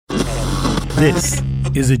This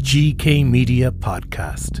is a GK Media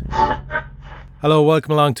podcast. Hello,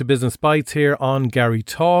 welcome along to Business Bites here on Gary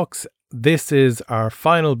Talks. This is our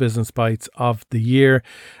final Business Bites of the year.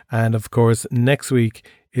 And of course, next week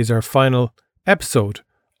is our final episode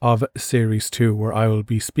of Series 2, where I will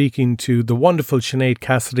be speaking to the wonderful Sinead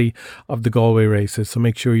Cassidy of the Galway Races. So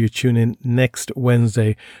make sure you tune in next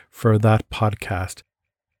Wednesday for that podcast.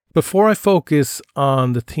 Before I focus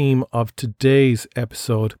on the theme of today's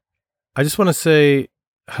episode, I just want to say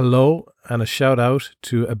hello and a shout out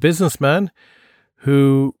to a businessman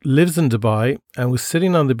who lives in Dubai and was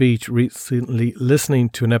sitting on the beach recently listening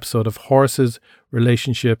to an episode of Horses,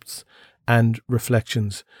 Relationships and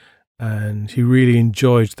Reflections. And he really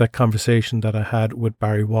enjoyed that conversation that I had with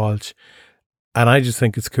Barry Walsh. And I just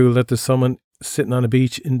think it's cool that there's someone sitting on a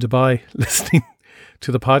beach in Dubai listening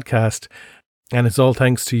to the podcast. And it's all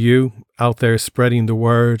thanks to you out there spreading the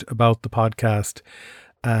word about the podcast.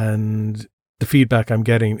 And the feedback I'm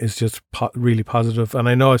getting is just really positive. And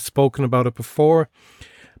I know I've spoken about it before,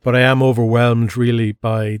 but I am overwhelmed really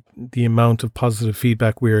by the amount of positive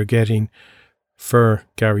feedback we are getting for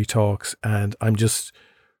Gary Talks. And I'm just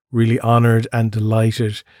really honoured and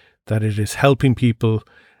delighted that it is helping people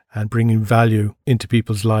and bringing value into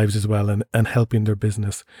people's lives as well, and helping their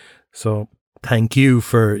business. So thank you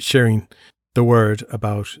for sharing the word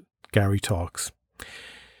about Gary Talks.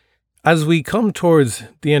 As we come towards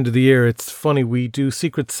the end of the year, it's funny, we do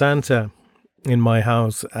Secret Santa in my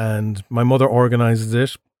house and my mother organises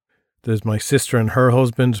it. There's my sister and her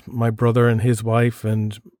husband, my brother and his wife,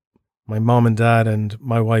 and my mom and dad and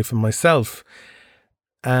my wife and myself.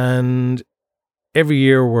 And every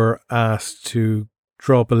year we're asked to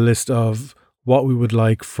draw up a list of what we would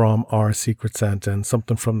like from our Secret Santa, and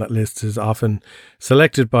something from that list is often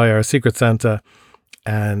selected by our Secret Santa,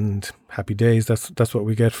 and happy days, that's what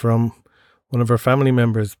we get from one of our family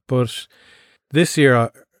members. But this year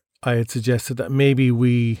I had suggested that maybe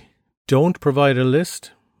we don't provide a list,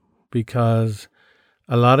 because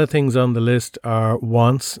a lot of things on the list are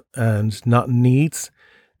wants and not needs,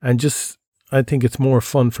 and just I think it's more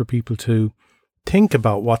fun for people to think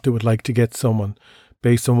about what they would like to get someone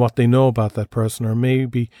based on what they know about that person. Or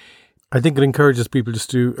maybe I think it encourages people just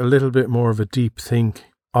to do a little bit more of a deep think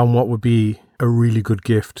on what would be a really good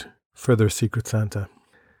gift for their Secret Santa.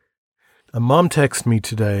 A mom texted me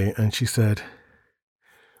today and she said,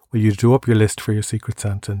 will you do up your list for your Secret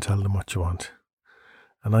Santa and tell them what you want?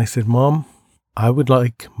 And I said, Mom, I would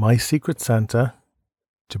like my Secret Santa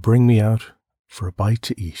to bring me out for a bite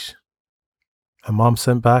to eat. And Mom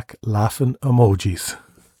sent back laughing emojis.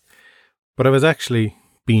 But I was actually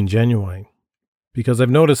being genuine, because I've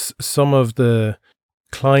noticed some of the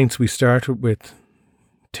clients we started with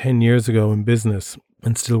 10 years ago in business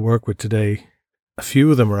and still work with today, a few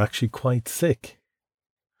of them are actually quite sick.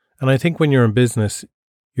 And I think when you're in business,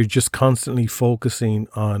 you're just constantly focusing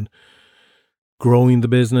on growing the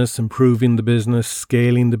business, improving the business,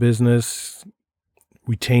 scaling the business,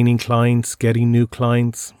 retaining clients, getting new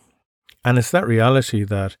clients. And it's that reality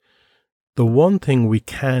that the one thing we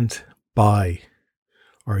can't buy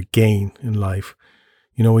or gain in life,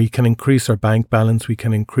 we can increase our bank balance, we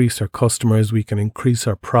can increase our customers, we can increase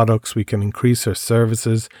our products, we can increase our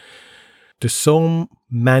services. There's so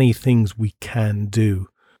many things we can do,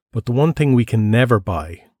 but the one thing we can never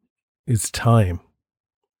buy is time.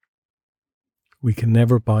 We can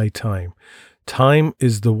never buy time. Time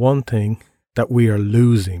is the one thing that we are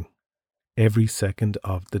losing every second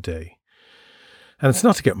of the day. And it's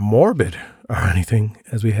not to get morbid or anything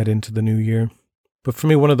as we head into the new year, but for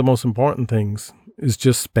me, one of the most important things is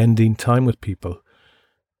just spending time with people.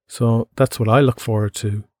 So that's what I look forward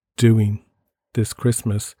to doing this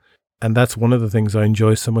Christmas. And that's one of the things I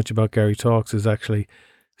enjoy so much about Gary Talks, is actually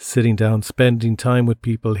sitting down, spending time with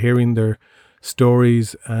people, hearing their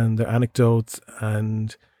stories and their anecdotes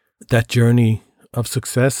and that journey of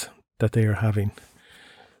success that they are having.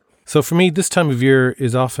 So for me, this time of year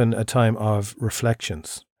is often a time of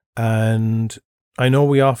reflections. And I know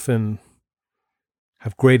we often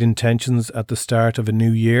have great intentions at the start of a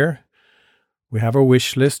new year. We have our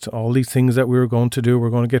wish list, all these things that we were going to do. We're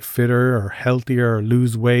going to get fitter or healthier or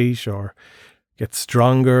lose weight or get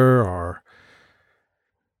stronger or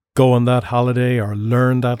go on that holiday or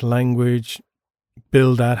learn that language,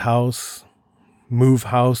 build that house, move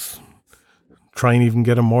house, try and even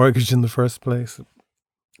get a mortgage in the first place.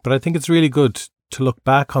 But I think it's really good to look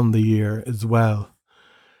back on the year as well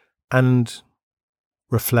and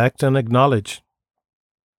reflect and acknowledge.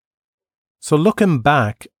 So looking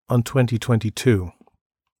back on 2022,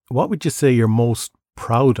 what would you say you're most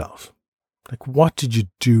proud of? Like, what did you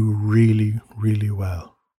do really, really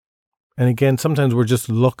well? And again, sometimes we're just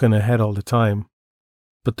looking ahead all the time,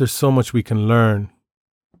 but there's so much we can learn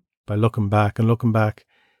by looking back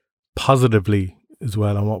positively as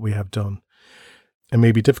well on what we have done and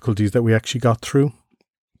maybe difficulties that we actually got through.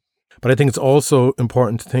 But I think it's also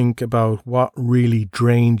important to think about what really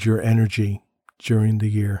drained your energy during the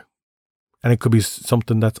year. And it could be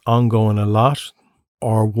something that's ongoing a lot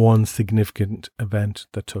or one significant event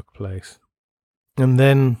that took place. And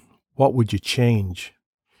then what would you change?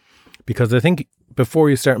 Because I think before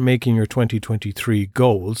you start making your 2023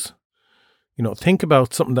 goals, think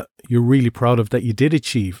about something that you're really proud of that you did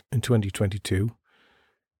achieve in 2022.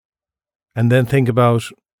 And then think about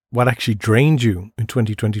what actually drained you in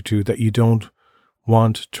 2022 that you don't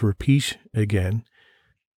want to repeat again.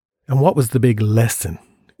 And what was the big lesson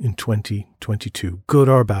in 2022, good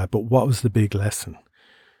or bad, but what was the big lesson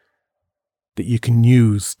that you can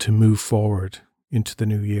use to move forward into the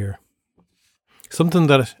new year? Something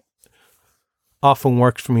that often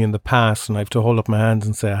worked for me in the past, and I have to hold up my hands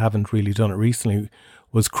and say I haven't really done it recently,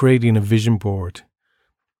 was creating a vision board.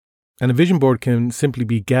 And a vision board can simply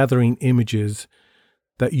be gathering images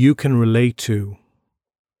that you can relate to,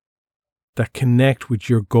 that connect with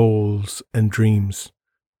your goals and dreams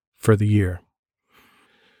for the year.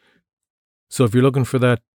 So if you're looking for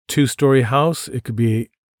that 2-story house, it could be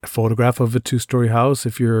a photograph of a 2-story house.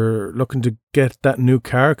 If you're looking to get that new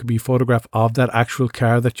car, it could be a photograph of that actual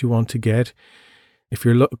car that you want to get. If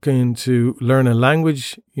you're looking to learn a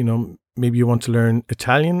language, maybe you want to learn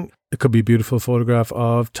Italian, it could be a beautiful photograph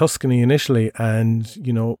of Tuscany in Italy. And,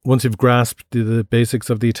 once you've grasped the basics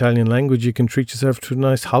of the Italian language, you can treat yourself to a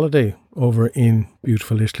nice holiday over in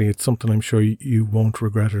beautiful Italy. It's something I'm sure you won't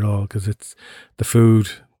regret at all, because it's the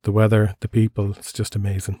food, the weather, the people. It's just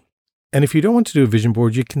amazing. And if you don't want to do a vision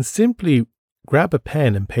board, you can simply grab a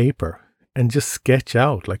pen and paper and just sketch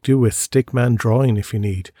out, do a stickman drawing if you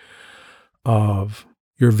need, of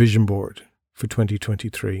your vision board for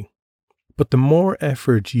 2023. But the more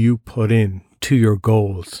effort you put in to your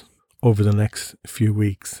goals over the next few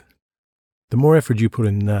weeks, the more effort you put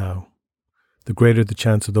in now, the greater the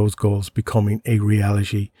chance of those goals becoming a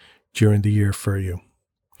reality during the year for you.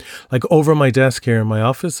 Over my desk here in my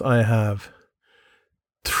office, I have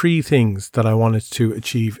 3 things that I wanted to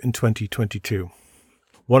achieve in 2022.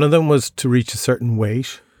 One of them was to reach a certain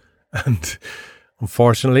weight, and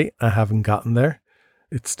unfortunately, I haven't gotten there.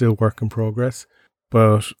 It's still work in progress,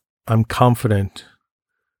 but I'm confident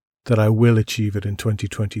that I will achieve it in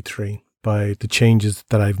 2023 by the changes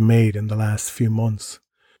that I've made in the last few months.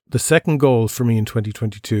 The second goal for me in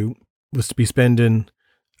 2022 was to be spending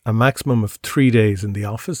a maximum of 3 days in the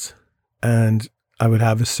office, and I would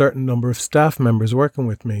have a certain number of staff members working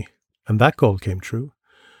with me, and that goal came true.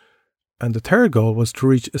 And the third goal was to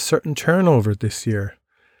reach a certain turnover this year,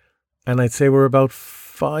 and I'd say we're about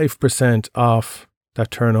 5% off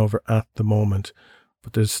that turnover at the moment,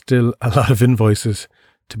 but there's still a lot of invoices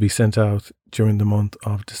to be sent out during the month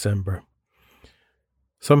of December.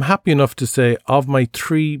 So I'm happy enough to say, of my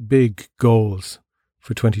 3 big goals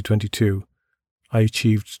for 2022, I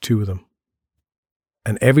achieved 2 of them.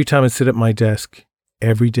 And every time I sit at my desk,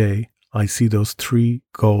 every day, I see those 3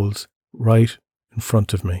 goals right in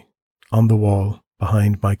front of me on the wall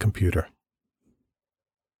behind my computer.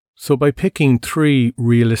 So by picking 3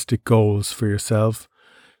 realistic goals for yourself,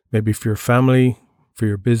 maybe for your family, for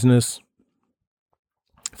your business,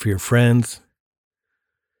 for your friends,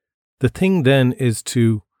 the thing then is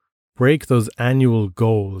to break those annual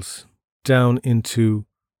goals down into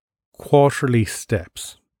quarterly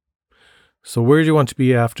steps. So where do you want to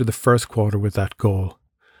be after the first quarter with that goal?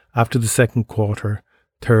 After the second quarter,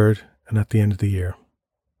 third, and at the end of the year.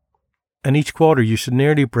 And each quarter you should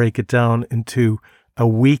nearly break it down into a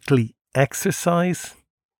weekly exercise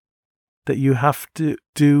that you have to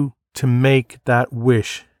do to make that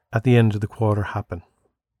wish at the end of the quarter happen.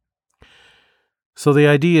 So the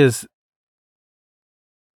idea is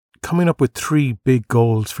coming up with 3 big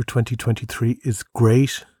goals for 2023 is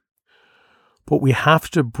great, but we have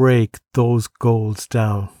to break those goals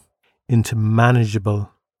down into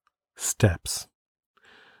manageable steps.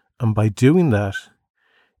 And by doing that,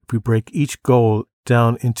 if we break each goal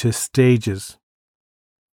down into stages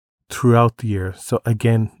throughout the year, so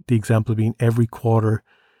again, the example being every quarter,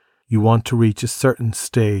 you want to reach a certain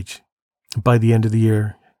stage. By the end of the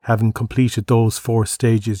year, having completed those 4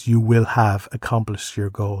 stages, you will have accomplished your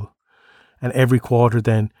goal. And every quarter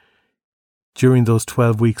then, during those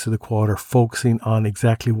 12 weeks of the quarter, focusing on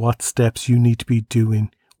exactly what steps you need to be doing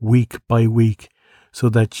week by week so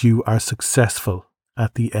that you are successful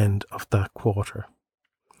at the end of that quarter.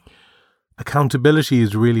 Accountability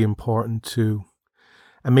is really important too.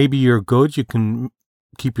 And maybe you're good, you can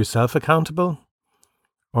keep yourself accountable,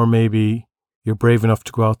 or maybe you're brave enough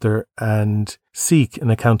to go out there and seek an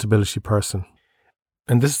accountability person.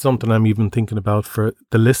 And this is something I'm even thinking about for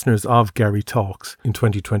the listeners of Gary Talks in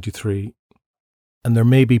 2023. And there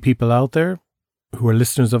may be people out there who are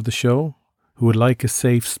listeners of the show who would like a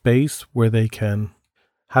safe space where they can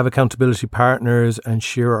have accountability partners and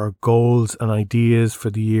share our goals and ideas for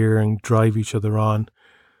the year and drive each other on.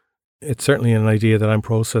 It's certainly an idea that I'm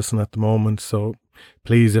processing at the moment. So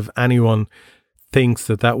please, if anyone thinks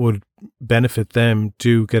that that would benefit them,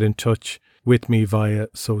 do get in touch with me via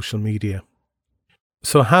social media.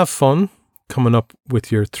 So have fun coming up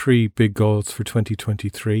with your 3 big goals for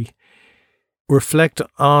 2023. Reflect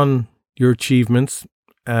on your achievements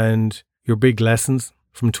and your big lessons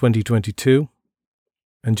from 2022.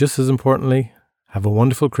 And just as importantly, have a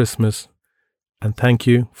wonderful Christmas, and thank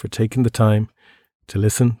you for taking the time to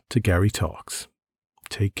listen to Gary Talks.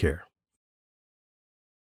 Take care.